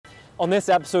On this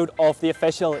episode of the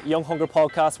official Young Hunger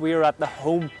podcast, we are at the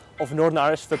home of Northern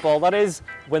Irish football, that is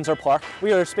Windsor Park.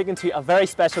 We are speaking to a very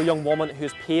special young woman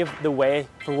who's paved the way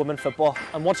for women football,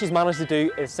 and what she's managed to do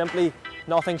is simply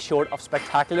nothing short of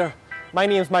spectacular. My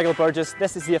name is Michael Burgess,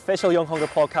 this is the official Young Hunger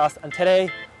podcast, and today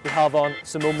we have on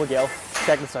Simone Magill.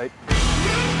 Check this out. A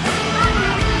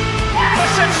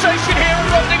sensation here at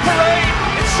Rodney Parade.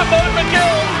 It's Simone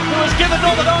Magill who has given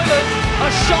Northern Ireland a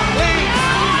shot lead.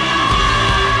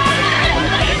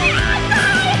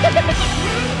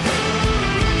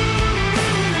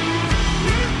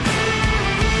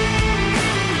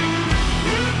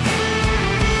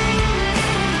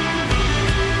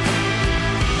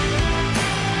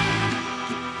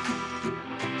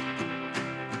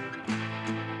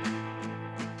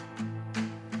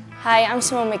 Hi, I'm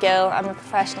Simone Magill. I'm a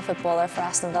professional footballer for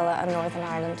Aston Villa and Northern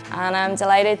Ireland, and I'm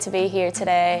delighted to be here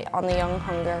today on the Young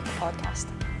Hunger podcast.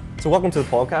 So welcome to the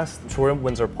podcast. So we're in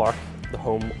Windsor Park, the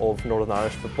home of Northern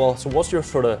Irish football. So what's your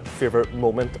sort of favourite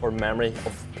moment or memory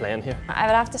of playing here? I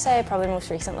would have to say probably most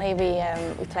recently we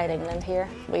played England here.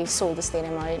 We sold the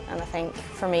stadium out, and I think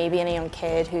for me, being a young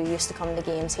kid who used to come to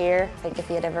games here, I think if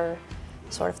you had ever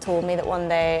sort of told me that one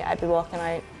day I'd be walking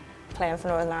out playing for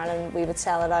Northern Ireland, we would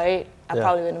sell it out, I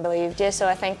probably wouldn't have believed you. So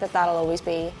I think that that'll always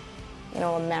be,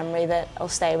 a memory that will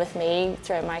stay with me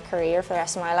throughout my career for the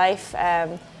rest of my life.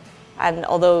 And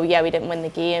although, we didn't win the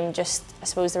game, just I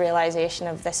suppose the realisation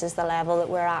of this is the level that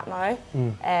we're at now,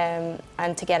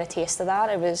 and to get a taste of that,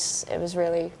 it was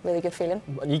really, really good feeling.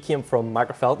 And you came from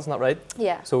Magherafelt, isn't that right?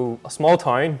 Yeah. So a small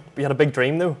town, but you had a big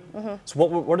dream though. Mm-hmm. So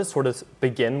where did it sort of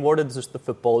begin? Where did just the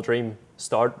football dream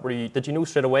start? Did you know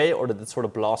straight away, or did it sort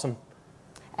of blossom?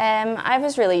 I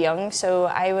was really young, so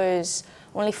I was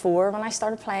only 4 when I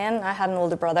started playing. I had an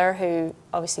older brother who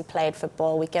obviously played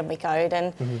football week in, week out,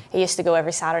 and he used to go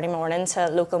every Saturday morning to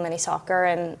local mini soccer,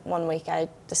 and one week I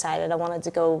decided I wanted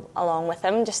to go along with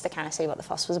him just to kind of see what the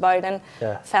fuss was about, and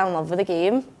fell in love with the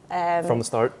game. From the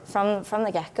start? From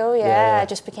the get-go, yeah. I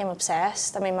just became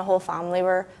obsessed. I mean, my whole family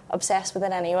were obsessed with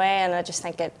it anyway, and I just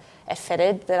think it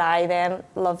fitted that I then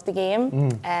loved the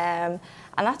game.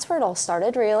 And that's where it all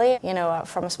started, really.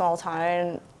 From a small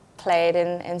town, played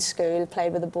in school,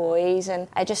 played with the boys, and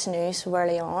I just knew so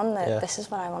early on that this is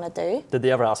what I want to do. Did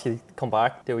they ever ask you to come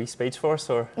back, do a wee speech for us?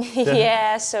 Or?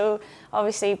 Yeah, so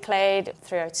obviously played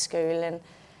throughout school, and I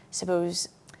suppose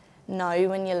now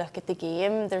when you look at the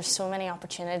game, there's so many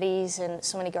opportunities and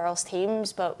so many girls'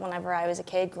 teams, but whenever I was a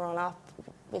kid growing up,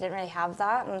 we didn't really have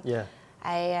that. And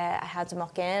I had to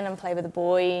muck in and play with the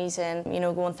boys, and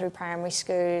going through primary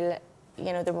school,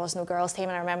 there was no girls' team,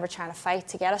 and I remember trying to fight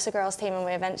to get us a girls' team, and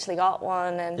we eventually got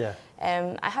one.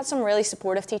 And I had some really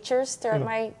supportive teachers throughout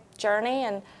my journey,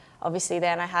 and obviously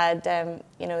then I had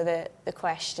the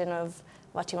question of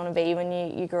what do you want to be when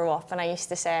you grow up, and I used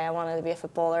to say I wanted to be a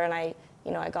footballer, and I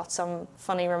got some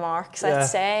funny remarks, I'd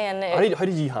say. And how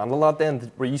did you handle that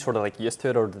then? Were you sort of like used to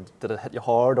it, or did it hit you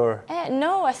hard? Or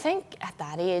no, I think at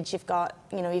that age you've got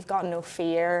no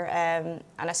fear, and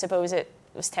I suppose it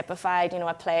was typified.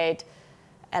 I played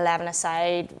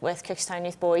 11-a-side with Cookstown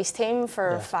Youth Boys team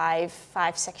for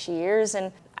 5-6 years,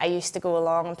 and I used to go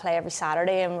along and play every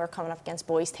Saturday, and we're coming up against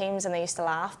boys teams, and they used to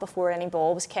laugh before any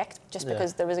ball was kicked just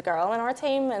because there was a girl in our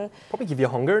team. And probably give you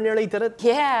hunger nearly, did it?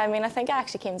 Yeah, I mean, I think I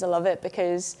actually came to love it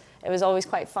because it was always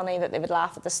quite funny that they would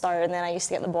laugh at the start, and then I used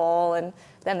to get the ball and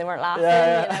then they weren't laughing.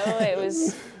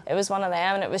 It was one of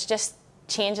them, and it was just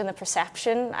changing the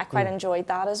perception. I quite enjoyed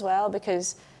that as well,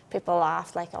 because people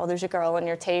laughed like, oh, there's a girl on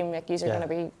your team, like these aren't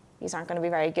going to be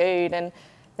very good. And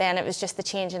then it was just the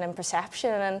changing in perception,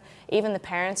 and even the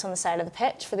parents on the side of the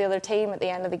pitch for the other team at the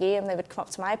end of the game, they would come up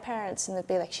to my parents and they'd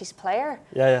be like, she's a player.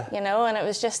 And it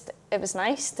was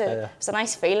nice it was a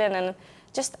nice feeling, and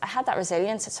just I had that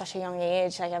resilience at such a young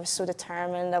age. Like I was so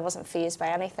determined, I wasn't fazed by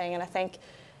anything, and I think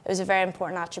it was a very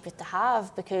important attribute to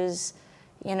have, because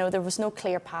there was no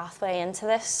clear pathway into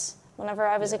this whenever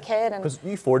I was a kid. Because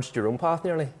you forged your own path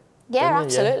nearly. Yeah,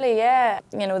 absolutely,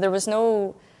 there was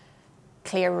no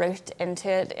clear route into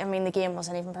it. I mean, the game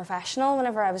wasn't even professional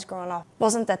whenever I was growing up. It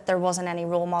wasn't that there wasn't any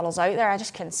role models out there, I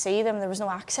just couldn't see them. There was no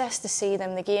access to see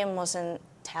them. The game wasn't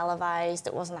televised,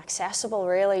 it wasn't accessible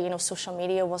really. Social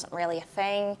media wasn't really a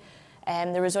thing.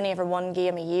 There was only ever one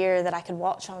game a year that I could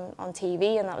watch on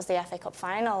TV, and that was the FA Cup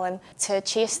final. And to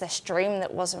chase this dream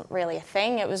that wasn't really a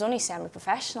thing, it was only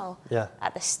semi-professional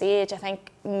at this stage. I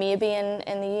think maybe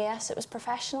in the US it was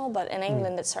professional, but in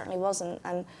England it certainly wasn't.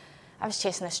 And I was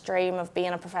chasing this dream of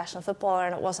being a professional footballer,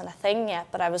 and it wasn't a thing yet,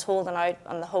 but I was holding out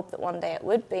on the hope that one day it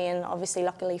would be, and obviously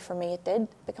luckily for me it did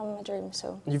become my dream.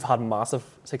 So you've had massive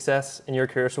success in your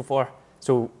career so far.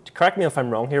 So correct me if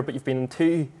I'm wrong here, but you've been in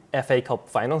 2 FA Cup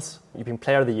finals. You've been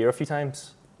Player of the Year a few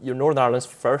times. You're Northern Ireland's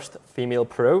first female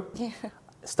pro. Yeah.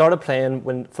 Started playing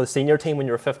for the senior team when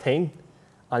you were 15,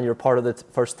 and you're part of the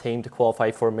first team to qualify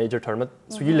for a major tournament.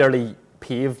 So you literally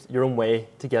paved your own way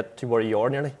to get to where you are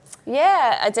nearly.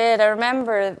 Yeah, I did. I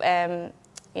remember,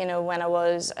 when I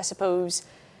was, I suppose,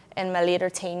 in my later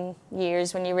teen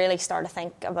years, when you really start to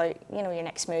think about, your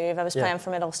next move. I was playing for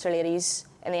Mid Ulster Ladies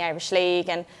in the Irish League,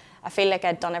 and I feel like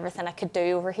I'd done everything I could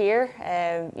do over here.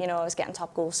 I was getting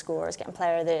top goal scorers, getting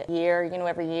Player of the Year,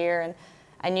 every year, and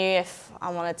I knew if I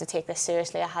wanted to take this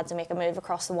seriously, I had to make a move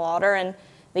across the water. And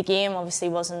the game obviously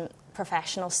wasn't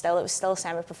professional still; it was still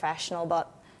semi-professional, but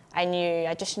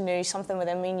I just knew something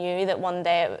within me knew that one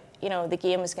day, the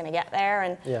game was going to get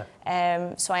there.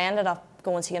 And so I ended up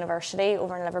going to university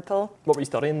over in Liverpool. What were you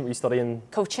studying? Were you studying?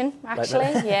 Coaching,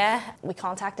 actually, yeah. We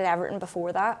contacted Everton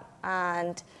before that.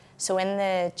 And so in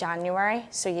the January,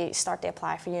 so you start to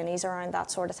apply for unis around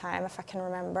that sort of time, if I can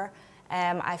remember.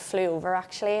 I flew over,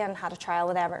 actually, and had a trial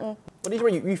with Everton. What age were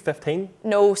you? 15?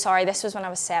 No, sorry, this was when I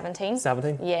was 17.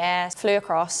 17? Yeah. Flew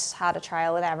across, had a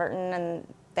trial with Everton,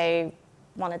 and they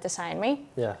wanted to sign me.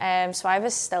 Yeah. So I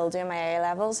was still doing my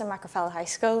A-levels in Macrophel High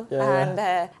School, and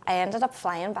I ended up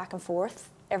flying back and forth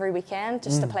every weekend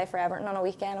just to play for Everton on a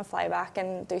weekend and fly back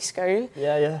and do school.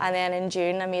 Yeah. And then in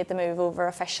June I made the move over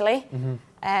officially.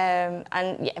 And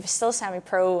it was still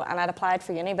semi-pro, and I'd applied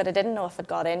for uni, but I didn't know if I'd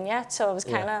got in yet, so I was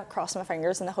kind of crossing my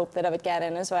fingers in the hope that I would get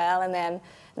in as well. And then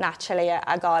naturally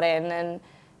I got in, and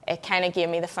it kind of gave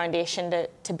me the foundation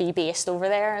to be based over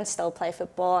there and still play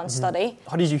football and study.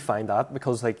 How did you find that?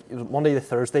 Because it was Monday to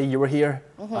Thursday you were here,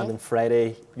 and then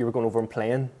Friday you were going over and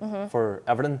playing for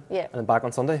Everton, and then back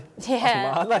on Sunday.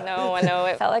 Yeah, That's mad, no, I know.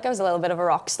 It felt like I was a little bit of a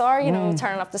rock star,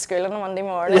 turning up to school on a Monday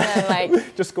morning and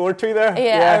just scored 2 there.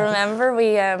 Yeah, I remember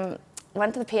we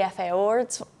went to the PFA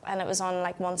Awards, and it was on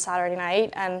one Saturday night,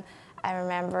 and I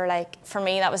remember for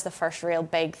me that was the first real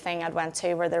big thing I'd went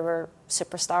to where there were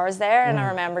superstars there, and I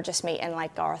remember just meeting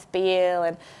Gareth Bale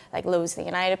and loads of the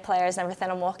United players and everything.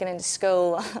 I'm walking into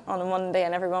school on a Monday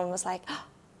and everyone was like, oh,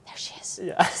 there she is.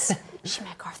 Yes. She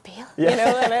met Gareth Bale.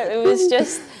 And it was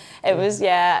just,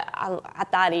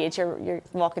 at that age you're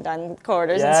walking down the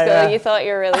corridors in school, you thought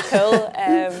you were really cool.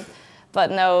 But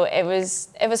no, it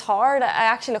was hard. I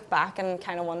actually look back and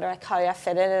kind of wonder how I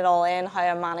fitted it all in, how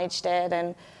I managed it,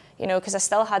 and because I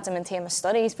still had to maintain my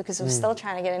studies because I was still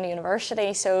trying to get into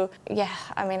university. So,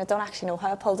 I don't actually know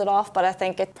how I pulled it off, but I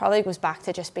think it probably goes back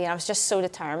to I was just so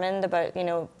determined about,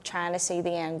 trying to see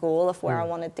the end goal of where I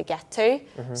wanted to get to.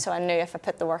 So I knew if I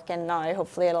put the work in now,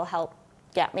 hopefully it'll help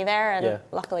get me there, and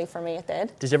luckily for me it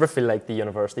did. Did you ever feel like the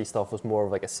university stuff was more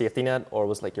of a safety net, or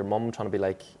was your mum trying to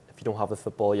be if you don't have the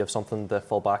football, you have something to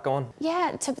fall back on?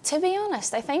 Yeah, to be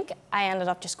honest, I think I ended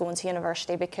up just going to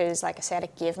university because, like I said,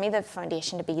 it gave me the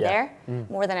foundation to be there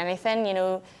more than anything.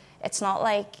 It's not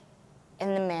like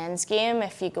in the men's game,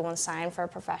 if you go and sign for a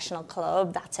professional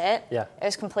club, that's it. Yeah. It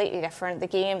was completely different.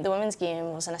 The women's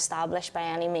game wasn't established by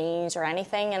any means or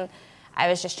anything, and I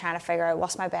was just trying to figure out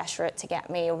what's my best route to get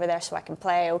me over there so I can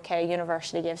play. Okay,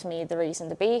 university gives me the reason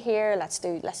to be here. Let's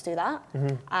do that.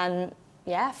 And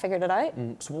figured it out.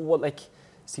 So what,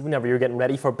 see, whenever you're getting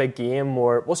ready for a big game,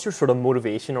 or what's your sort of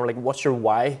motivation, or what's your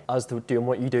why as to doing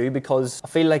what you do? Because I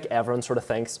feel like everyone sort of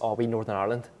thinks, oh, we Northern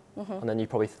Ireland, and then you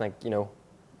probably think,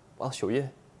 I'll show you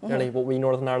nearly what we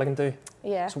Northern Ireland can do.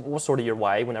 Yeah. So what's sort of your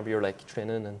why whenever you're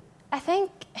training? And I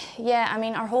think,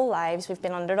 our whole lives we've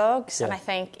been underdogs, and I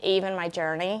think even my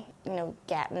journey,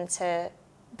 getting to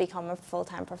become a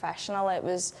full-time professional,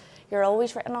 you're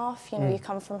always written off. You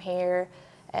come from here.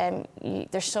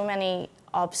 There's so many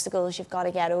obstacles you've got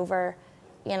to get over,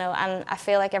 and I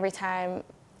feel like every time,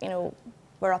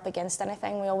 we're up against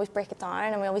anything, we always break it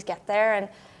down and we always get there. And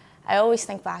I always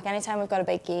think back, anytime we've got a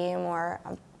big game, or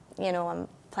I'm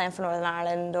playing for Northern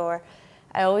Ireland, or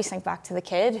I always think back to the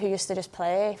kid who used to just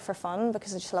play for fun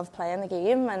because I just love playing the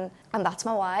game, and that's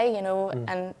my why,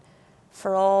 and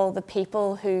for all the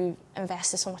people who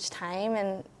invested so much time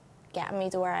in getting me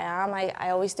to where I am, I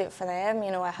always do it for them.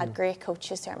 I had great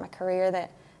coaches throughout my career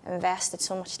that invested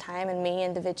so much time in me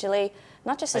individually,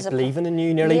 not just as believing in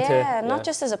you nearly not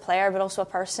just as a player, but also a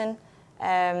person.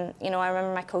 I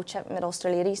remember my coach at Mid Ulster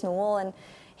Ladies, Noel, and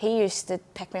he used to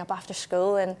pick me up after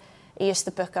school, and he used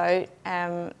to book out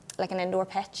an indoor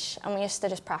pitch, and we used to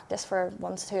just practice for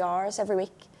 1 to 2 hours every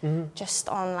week, just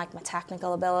on my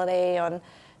technical ability, on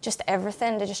just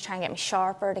everything, to just try and get me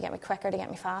sharper, to get me quicker, to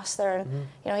get me faster.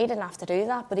 And he didn't have to do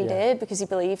that, but he did, because he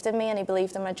believed in me and he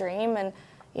believed in my dream. And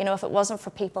if it wasn't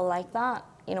for people like that,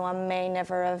 I may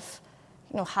never have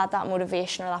had that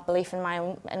motivation or that belief in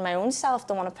my own self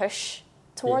to want to push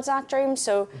towards that dream.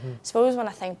 So I suppose when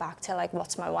I think back to like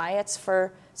what's my why, it's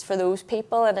for those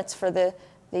people, and it's for the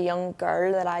young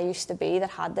girl that I used to be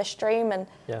that had this dream, and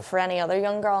for any other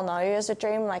young girl now who has a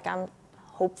dream, like I'm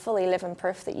hopefully living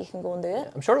proof that you can go and do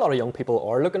it. I'm sure a lot of young people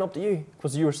are looking up to you,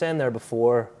 because you were saying there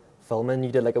before filming,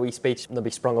 you did like a wee speech and they'll be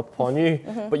sprung up upon you,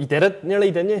 but you did it nearly,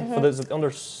 didn't you, for the under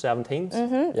 17s?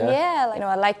 Yeah, like,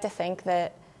 I like to think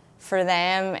that for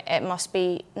them it must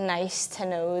be nice to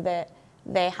know that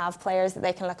they have players that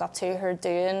they can look up to who are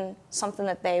doing something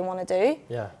that they want to do.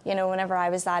 Yeah. Whenever I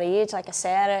was that age, like I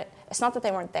said, it's not that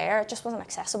they weren't there, it just wasn't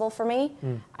accessible for me.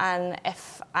 And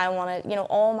if I wanted,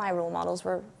 all my role models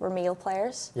were male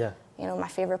players. Yeah. My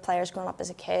favourite players growing up as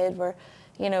a kid were,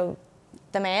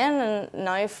 the men, and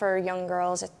now for young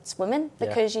girls it's women,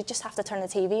 because you just have to turn the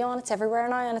TV on, it's everywhere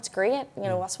now, and it's great.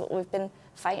 That's what we've been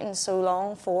fighting so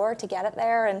long for, to get it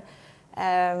there.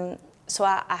 And so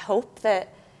I hope that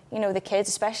the kids,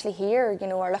 especially here,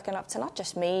 are looking up to not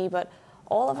just me, but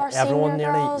all of our senior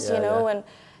girls, and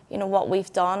what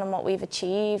we've done and what we've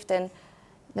achieved, and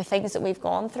the things that we've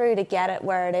gone through to get it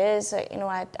where it is.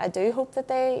 I do hope that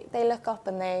they look up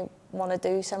and they want to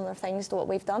do similar things to what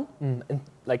we've done. And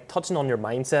like, touching on your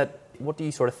mindset, what do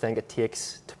you sort of think it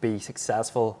takes to be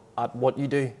successful at what you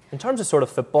do? In terms of sort of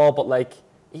football, but like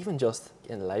even just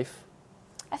in life?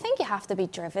 I think you have to be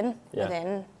driven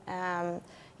within.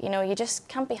 You just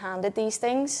can't be handed these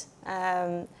things.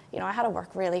 I had to work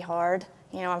really hard.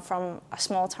 I'm from a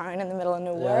small town in the middle of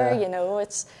nowhere.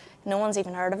 It's no one's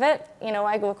even heard of it.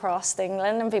 I go across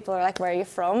England and people are like, "Where are you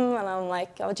from?" And I'm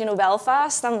like, "Oh, do you know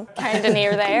Belfast?" I'm kind of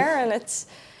near there. And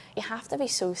you have to be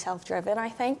so self-driven, I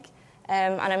think.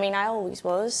 And I mean, I always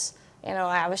was.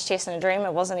 I was chasing a dream.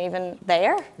 It wasn't even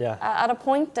there at a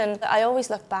point. And I always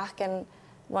look back and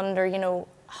wonder,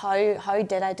 how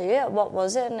did I do it? What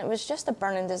was it? And it was just a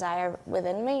burning desire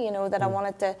within me, that I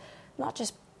wanted to not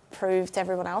just prove to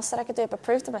everyone else that I could do it, but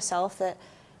prove to myself that,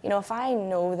 if I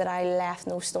know that I left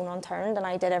no stone unturned and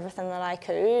I did everything that I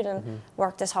could and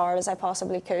worked as hard as I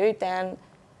possibly could, then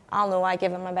I'll know I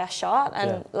gave it my best shot.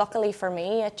 And luckily for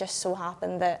me, it just so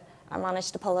happened that I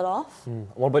managed to pull it off.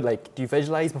 What about, like, do you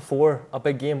visualise before a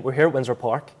big game? We're here at Windsor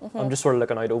Park. I'm just sort of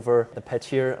looking out over the pitch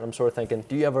here, and I'm sort of thinking,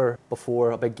 do you ever,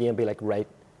 before a big game, be like, right,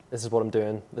 this is what I'm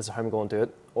doing, this is how I'm going to do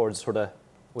it? Or is it sort of a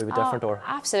wee bit different? Or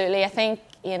absolutely. I think,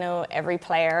 every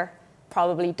player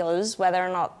probably does, whether or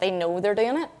not they know they're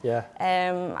doing it. Yeah.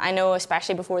 I know,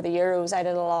 especially before the Euros, I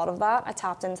did a lot of that. I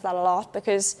tapped into that a lot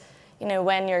because,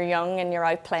 when you're young and you're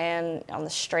out playing on the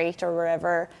street or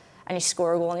wherever, and you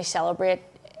score a goal and you celebrate,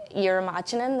 you're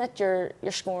imagining that you're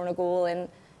scoring a goal in,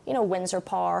 Windsor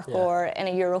Park or in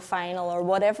a Euro final or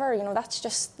whatever. That's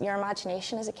just your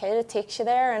imagination as a kid. It takes you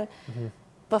there. And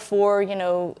before,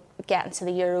 getting to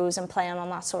the Euros and playing on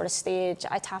that sort of stage,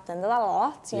 I tapped into that a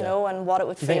lot, and what it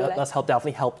would feel like. That's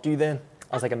definitely helped you then,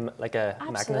 as like a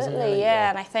mechanism? Absolutely, yeah.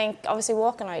 And I think, obviously,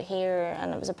 walking out here,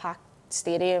 and it was a packed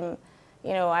stadium,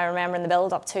 I remember in the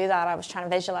build-up to that, I was trying to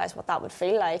visualise what that would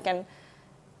feel like, and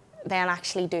then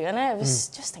actually doing it was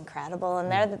just incredible.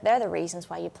 And they're the reasons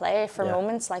why you play. For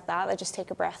moments like that, they just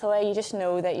take a breath away. You just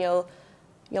know that you'll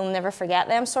never forget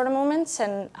them sort of moments,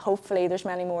 and hopefully there's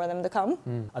many more of them to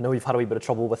come. I know you've had a wee bit of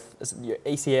trouble with your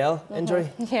ACL injury.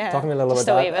 Yeah, talk to me a little just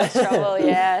about that. Just a wee bit of trouble,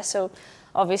 yeah. So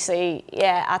obviously,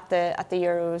 at the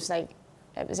Euros, like,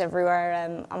 it was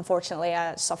everywhere. Unfortunately,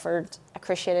 I suffered a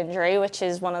cruciate injury, which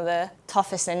is one of the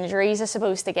toughest injuries, I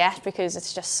suppose, to get, because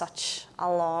it's just such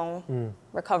a long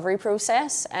recovery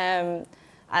process. And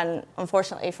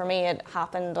unfortunately for me, it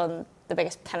happened on the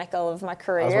biggest pinnacle of my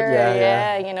career.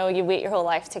 You wait your whole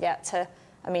life to get to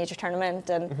a major tournament,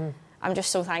 and I'm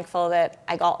just so thankful that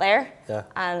I got there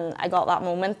and I got that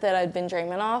moment that I'd been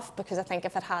dreaming of, because I think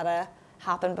if it had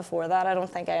happened before that, I don't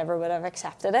think I ever would have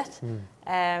accepted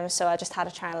it. So I just had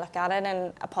to try and look at it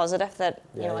in a positive, that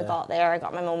I got there, I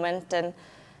got my moment, and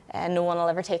no one will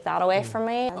ever take that away from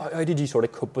me. How did you sort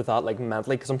of cope with that, like,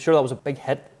 mentally? Because I'm sure that was a big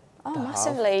hit. Oh,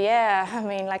 massively, yeah. I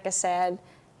mean, like I said,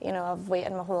 I've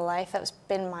waited my whole life. It's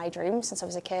been my dream since I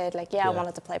was a kid. Like, I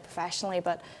wanted to play professionally,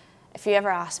 but if you ever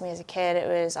asked me as a kid, it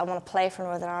was, I want to play for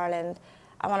Northern Ireland.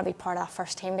 I want to be part of that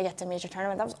first team to get to a major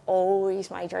tournament. That was always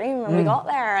my dream, and we got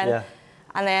there.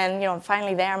 And then, I'm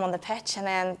finally there, I'm on the pitch, and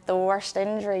then the worst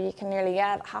injury you can nearly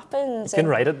get happens. You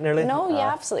couldn't write it nearly? No, you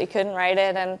absolutely couldn't write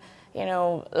it. And,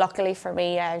 luckily for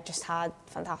me, I just had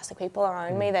fantastic people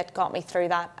around me that got me through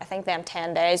that. I think them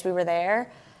 10 days we were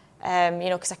there,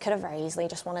 because I could have very easily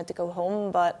just wanted to go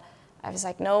home, but I was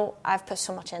like, no, I've put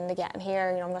so much into getting here,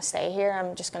 I'm going to stay here,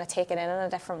 I'm just going to take it in a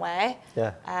different way.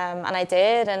 And I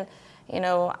did, and,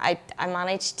 I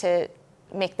managed to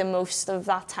make the most of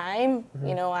that time.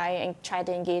 You know, I tried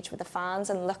to engage with the fans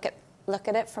and look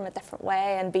at it from a different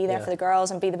way and be there for the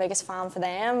girls and be the biggest fan for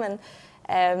them.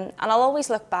 And I'll always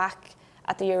look back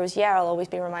at the Euros. Yeah, I'll always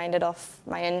be reminded of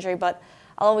my injury, but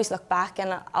I'll always look back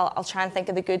and I'll try and think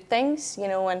of the good things, you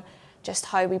know, and just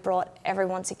how we brought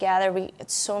everyone together. We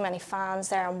had so many fans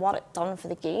there and what it done for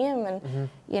the game. And,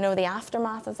 you know, the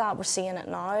aftermath of that, we're seeing it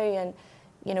now. And,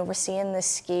 you know, we're seeing the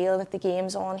scale that the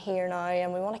game's on here now,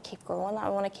 and we want to keep growing that.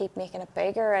 We want to keep making it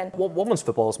bigger. And women's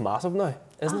football is massive now,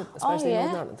 isn't it? Especially in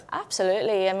Northern Ireland.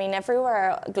 Absolutely. I mean,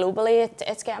 everywhere globally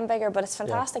it's getting bigger, but it's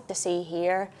fantastic to see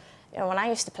here. You know, when I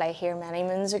used to play here many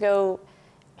moons ago,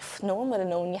 no one would have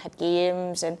known you had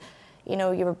games, and you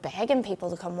know, you were begging people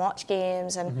to come watch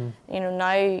games, and you know,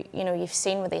 now, you know, you've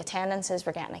seen with the attendances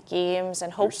we're getting at games,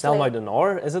 and hopefully... You're selling out an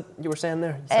hour, is it, you were saying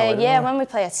there? Yeah, when we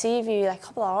play at Seaview, like a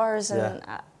couple of hours, and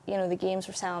you know, the games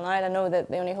were selling out. I know that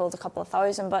they only hold a couple of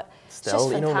thousand, but still,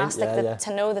 it's just fantastic you know what I mean?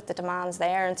 to know that the demand's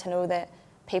there, and to know that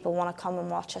people want to come and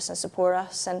watch us and support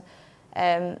us. And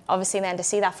obviously then to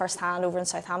see that firsthand over in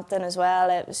Southampton as well,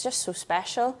 it was just so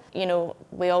special. You know,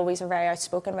 we always are very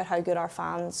outspoken about how good our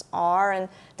fans are, and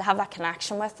to have that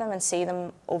connection with them and see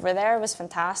them over there was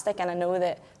fantastic. And I know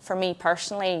that for me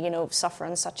personally, you know,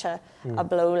 suffering such a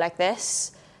blow like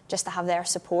this, just to have their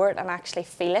support and actually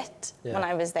feel it when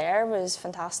I was there was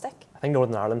fantastic. I think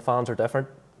Northern Ireland fans are different.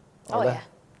 Yeah,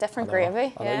 different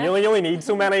gravy. Yeah. You only need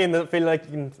so many, and feel like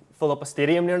you can fill up a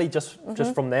stadium nearly just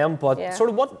from them. But sort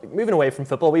of moving away from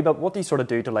football a wee bit, what do you sort of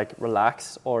do to like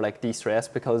relax or like de-stress?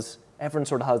 Because everyone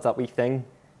sort of has that wee thing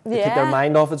to keep their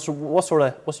mind off it. So what's your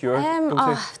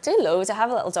go-to? Do loads. I have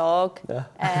a little dog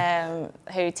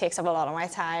who takes up a lot of my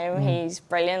time. He's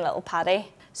brilliant, little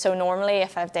Paddy. So normally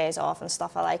if I have days off and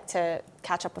stuff, I like to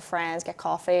catch up with friends, get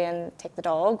coffee and take the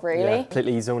dog, really. Yeah,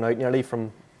 completely zone out nearly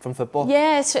from football.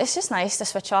 Yeah, it's just nice to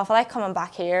switch off. I like coming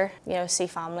back here, you know, see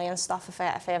family and stuff if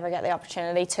I ever get the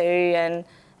opportunity to,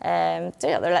 and do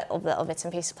other little bits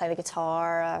and pieces, play the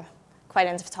guitar, quite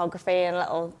into photography and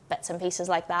little bits and pieces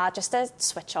like that, just to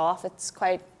switch off. It's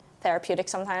quite therapeutic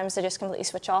sometimes to just completely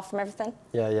switch off from everything.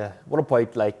 Yeah. What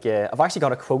about like, I've actually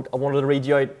got a quote I wanted to read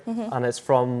you out, and it's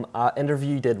from an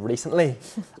interview you did recently.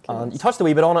 And you touched a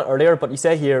wee bit on it earlier, but you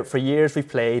say here, for years we've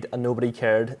played and nobody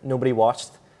cared, nobody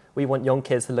watched. We want young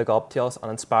kids to look up to us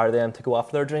and inspire them to go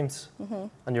after their dreams.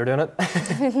 And you're doing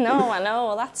it. No, I know.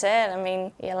 Well, that's it. I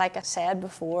mean, yeah, like I said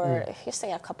before, I used to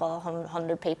get a couple of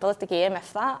hundred people at the game,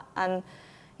 if that. And,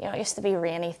 you know, it used to be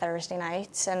rainy Thursday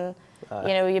nights. And,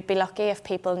 you know, you'd be lucky if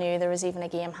people knew there was even a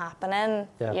game happening.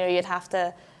 You know, you'd have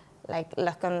to, like,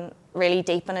 look on really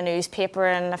deep in a newspaper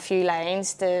and a few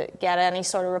lines to get any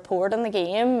sort of report on the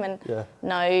game. And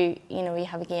now, you know, you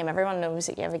have a game, everyone knows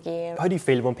that you have a game. How do you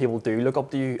feel when people do look up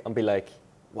to you and be like,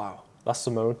 wow, that's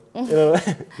Simone? You know?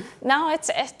 No,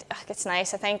 it's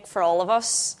nice. I think for all of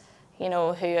us, you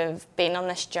know, who have been on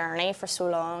this journey for so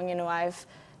long, you know, I've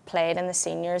played in the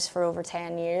seniors for over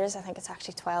 10 years. I think it's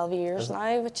actually 12 years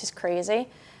now, which is crazy.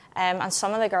 And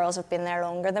some of the girls have been there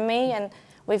longer than me, and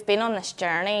we've been on this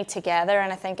journey together,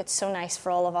 and I think it's so nice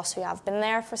for all of us who have been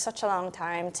there for such a long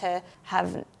time to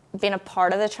have been a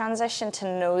part of the transition, to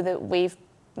know that we've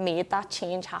made that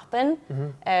change happen.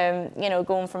 You know,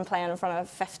 going from playing in front of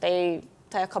 50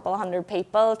 to a couple of hundred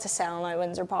people to selling out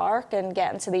Windsor Park and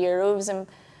getting to the Euros, and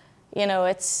you know,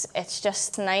 it's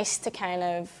just nice to kind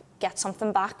of get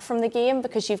something back from the game,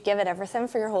 because you've given everything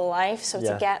for your whole life, so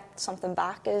to get something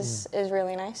back is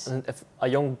really nice. And if a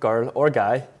young girl or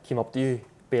guy came up to you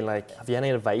being like, have you any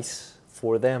advice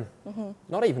for them?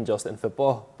 Not even just in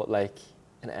football, but like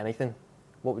in anything,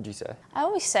 what would you say? I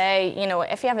always say, you know,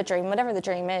 if you have a dream, whatever the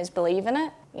dream is, believe in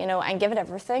it, you know, and give it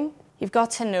everything. You've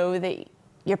got to know that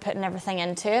you're putting everything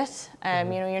into it.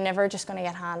 You know, you're never just going to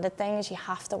get handed things. You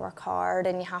have to work hard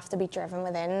and you have to be driven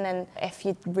within. And if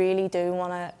you really do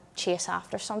want to chase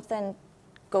after something,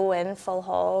 go in full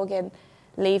hog and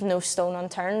leave no stone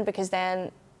unturned, because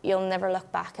then you'll never look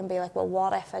back and be like, well,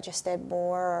 what if I just did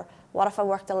more, or what if I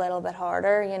worked a little bit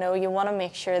harder? You know, you want to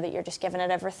make sure that you're just giving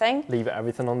it everything. Leave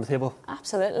everything on the table.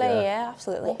 Absolutely, yeah,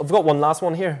 absolutely. Well, I've got one last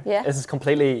one here. Yeah. This is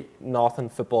completely nothing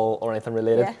football or anything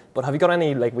related, but have you got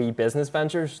any like wee business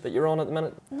ventures that you're on at the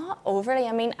minute? Not overly.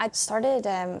 I mean, I started,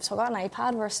 so I got an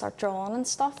iPad where I start drawing and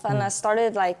stuff, and I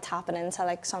started like tapping into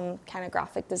like some kind of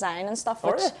graphic design and stuff,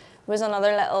 which was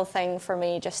another little thing for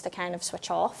me just to kind of switch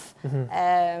off.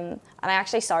 And I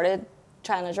actually started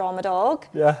trying to draw my dog.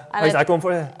 Yeah. How's that going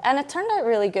for you? And it turned out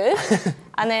really good.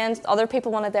 And then other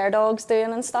people wanted their dogs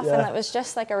doing and stuff, and it was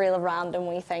just like a real random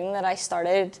wee thing that I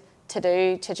started to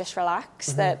do to just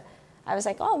relax, that I was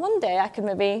like, oh, one day I could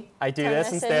maybe I do turn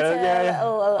this instead of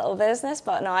a little business.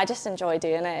 But no, I just enjoy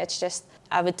doing it. It's just,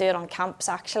 I would do it on camps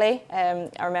actually. I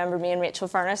remember me and Rachel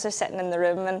Furness are sitting in the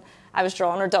room and I was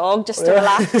drawing her dog just to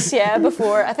relax.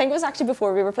 Before, I think it was actually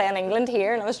before we were playing England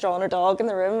here, and I was drawing her dog in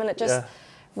the room, and it just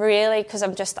really, because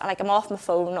I'm just like, I'm off my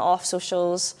phone, off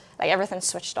socials, like everything's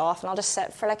switched off, and I'll just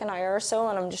sit for like an hour or so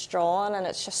and I'm just drawing, and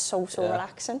it's just so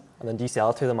relaxing. And then do you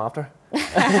sell it to them after?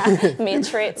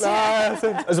 Mates rates.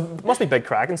 It must be big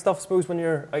crack and stuff, I suppose, when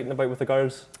you're out and about with the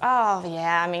girls. Oh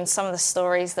yeah, I mean, some of the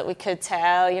stories that we could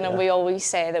tell, you know, we always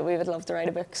say that we would love to write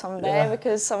a book someday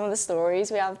because some of the stories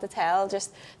we have to tell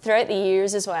just throughout the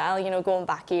years as well, you know, going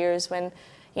back years when,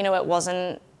 you know, it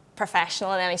wasn't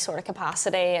professional in any sort of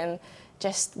capacity, and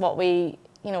just what we,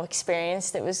 you know,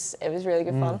 experienced. It was really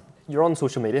good fun. You're on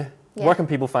social media. Where can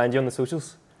people find you on the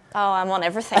socials? Oh, I'm on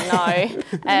everything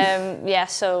now.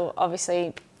 So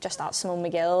obviously just at Simone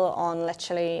Magill on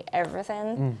literally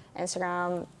everything.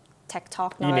 Instagram,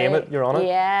 TikTok now. You name it, you're on it?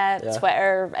 Yeah.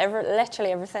 Twitter,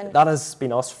 literally everything. That has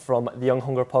been us from the Young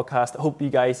Hunger podcast. I hope you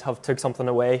guys have took something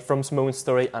away from Simone's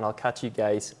story, and I'll catch you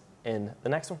guys in the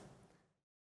next one.